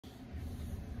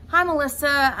Hi,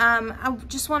 Melissa. I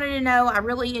just wanted to know, I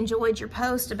really enjoyed your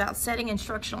post about setting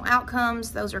instructional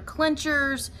outcomes. Those are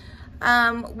clinchers.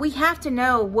 We have to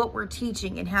know what we're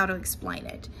teaching and how to explain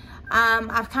it.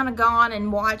 I've kind of gone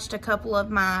and watched a couple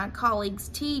of my colleagues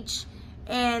teach,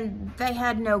 and they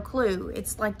had no clue.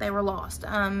 It's like they were lost.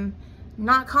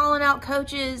 Not calling out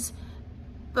coaches,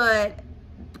 but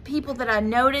people that I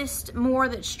noticed more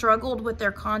that struggled with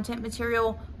their content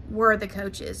material were the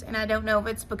coaches. And I don't know if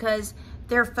it's because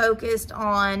they're focused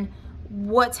on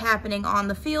what's happening on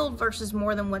the field versus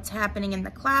more than what's happening in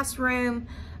the classroom.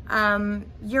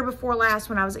 Year before last,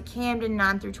 when I was at Camden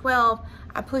 9 through 12,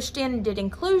 I pushed in and did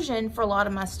inclusion for a lot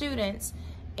of my students,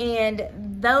 and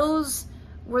those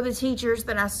were the teachers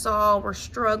that I saw were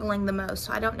struggling the most.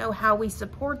 So I don't know how we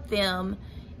support them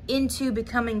into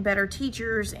becoming better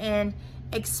teachers and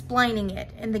explaining it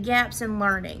and the gaps in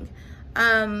learning.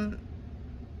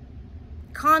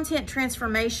 Content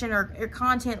transformation or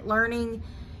content learning,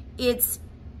 it's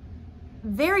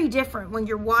very different when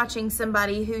you're watching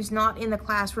somebody who's not in the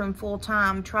classroom full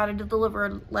time try to deliver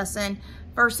a lesson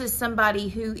versus somebody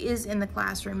who is in the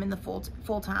classroom in the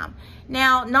full time.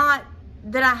 Now, not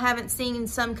that I haven't seen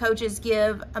some coaches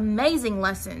give amazing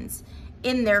lessons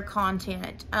in their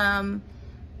content.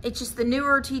 It's just the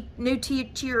newer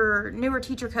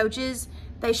teacher coaches,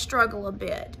 they struggle a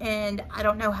bit, and I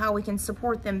don't know how we can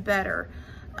support them better.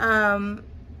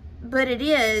 But it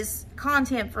is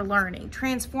content for learning,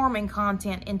 transforming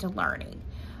content into learning.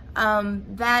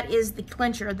 That is the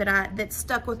clincher that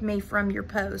stuck with me from your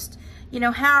post. You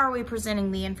know, how are we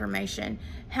presenting the information?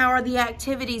 How are the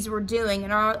activities we're doing?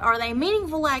 And are they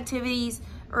meaningful activities,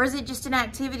 or is it just an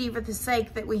activity for the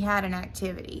sake that we had an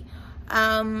activity?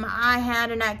 I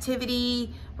had an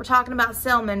activity, we're talking about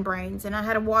cell membranes, and I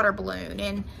had a water balloon,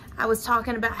 and I was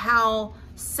talking about how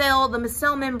the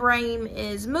cell membrane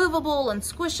is movable and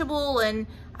squishable, and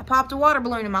I popped a water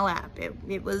balloon in my lap.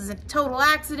 It was a total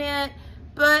accident,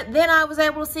 but then I was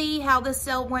able to see how this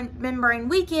cell membrane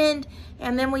weakened,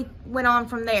 and then we went on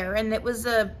from there. And it was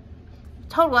a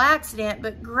total accident,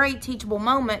 but great teachable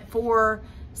moment for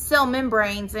cell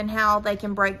membranes and how they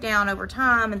can break down over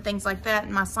time and things like that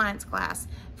in my science class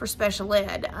for special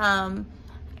ed.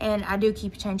 And I do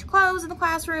keep a change of clothes in the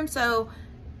classroom, so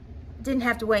didn't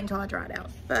have to wait until I dried out.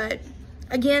 But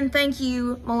again, thank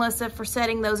you, Melissa, for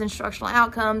setting those instructional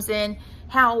outcomes and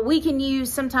how we can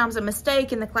use sometimes a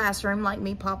mistake in the classroom, like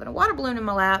me popping a water balloon in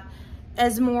my lap,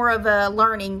 as more of a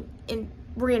learning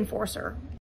reinforcer.